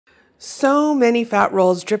So many fat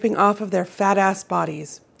rolls dripping off of their fat ass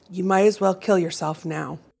bodies. You might as well kill yourself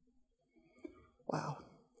now. Wow.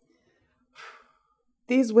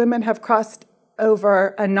 These women have crossed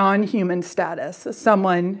over a non-human status.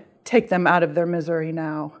 Someone take them out of their misery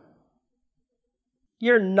now.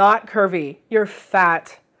 You're not curvy. You're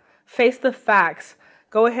fat. Face the facts.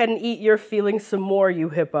 Go ahead and eat your feelings some more, you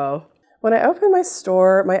hippo. When I opened my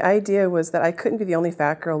store, my idea was that I couldn't be the only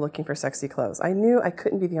fat girl looking for sexy clothes. I knew I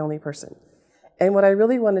couldn't be the only person. And what I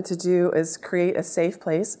really wanted to do is create a safe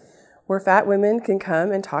place where fat women can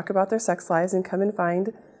come and talk about their sex lives and come and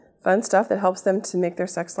find fun stuff that helps them to make their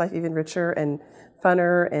sex life even richer and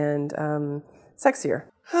funner and sexier.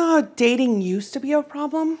 Dating used to be a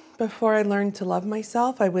problem. Before I learned to love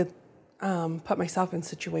myself, I would put myself in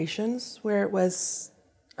situations where it was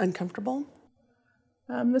uncomfortable.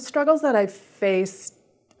 The struggles that I've faced,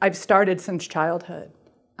 I've started since childhood.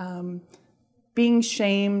 Being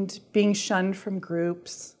shamed, being shunned from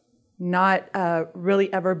groups, not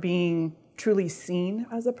really ever being truly seen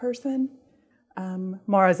as a person,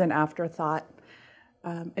 more as an afterthought.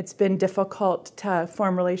 It's been difficult to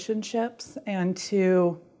form relationships and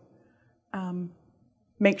to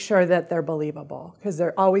make sure that they're believable, because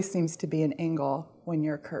there always seems to be an angle when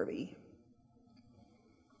you're curvy.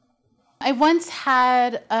 I once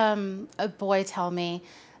had a boy tell me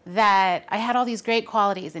that I had all these great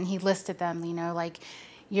qualities, and he listed them, you know, like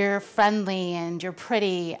you're friendly and you're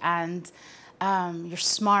pretty and you're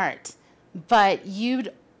smart, but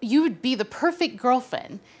you would be the perfect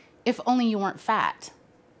girlfriend if only you weren't fat.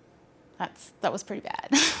 That was pretty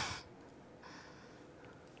bad.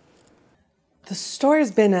 The store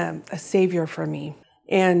has been a savior for me.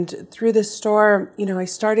 And through the store, you know, I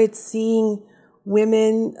started seeing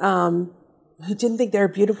women who didn't think they were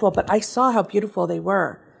beautiful, but I saw how beautiful they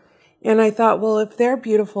were. And I thought, well, if they're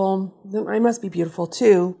beautiful, then I must be beautiful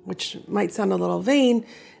too, which might sound a little vain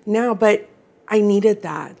now, but I needed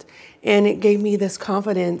that. And it gave me this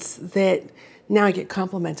confidence that now I get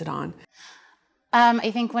complimented on. I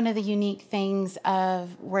think one of the unique things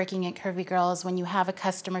of working at Curvy Girl is when you have a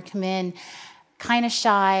customer come in kind of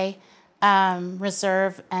shy,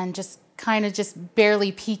 reserved, and just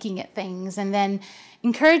barely peeking at things, and then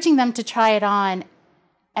encouraging them to try it on,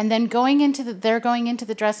 and then they're going into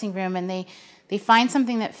the dressing room and they find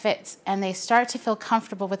something that fits and they start to feel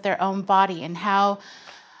comfortable with their own body and how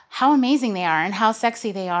amazing they are and how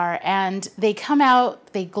sexy they are, and they come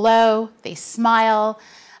out, they glow, they smile,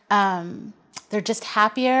 they're just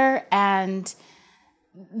happier, and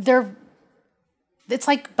it's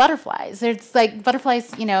like butterflies. It's like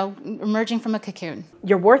butterflies, you know, emerging from a cocoon.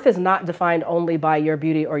 Your worth is not defined only by your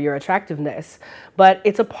beauty or your attractiveness, but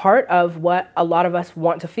it's a part of what a lot of us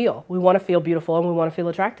want to feel. We want to feel beautiful and we want to feel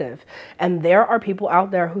attractive. And there are people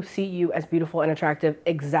out there who see you as beautiful and attractive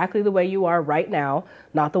exactly the way you are right now,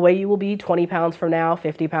 not the way you will be 20 pounds from now,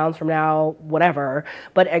 50 pounds from now, whatever,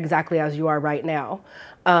 but exactly as you are right now.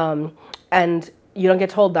 And you don't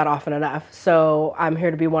get told that often enough. So I'm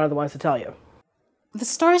here to be one of the ones to tell you. The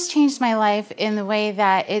store has changed my life in the way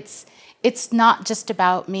that it's not just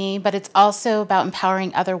about me, but it's also about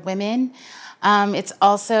empowering other women. It's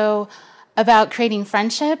also about creating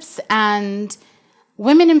friendships and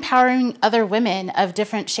women empowering other women of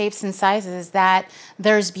different shapes and sizes, that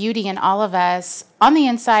there's beauty in all of us on the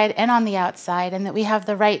inside and on the outside, and that we have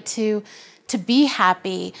the right to be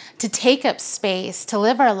happy, to take up space, to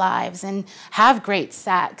live our lives and have great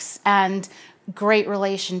sex and great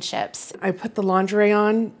relationships. I put the lingerie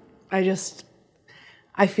on. I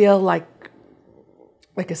feel like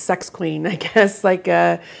a sex queen, I guess, like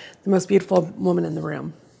the most beautiful woman in the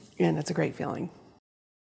room. And it's a great feeling.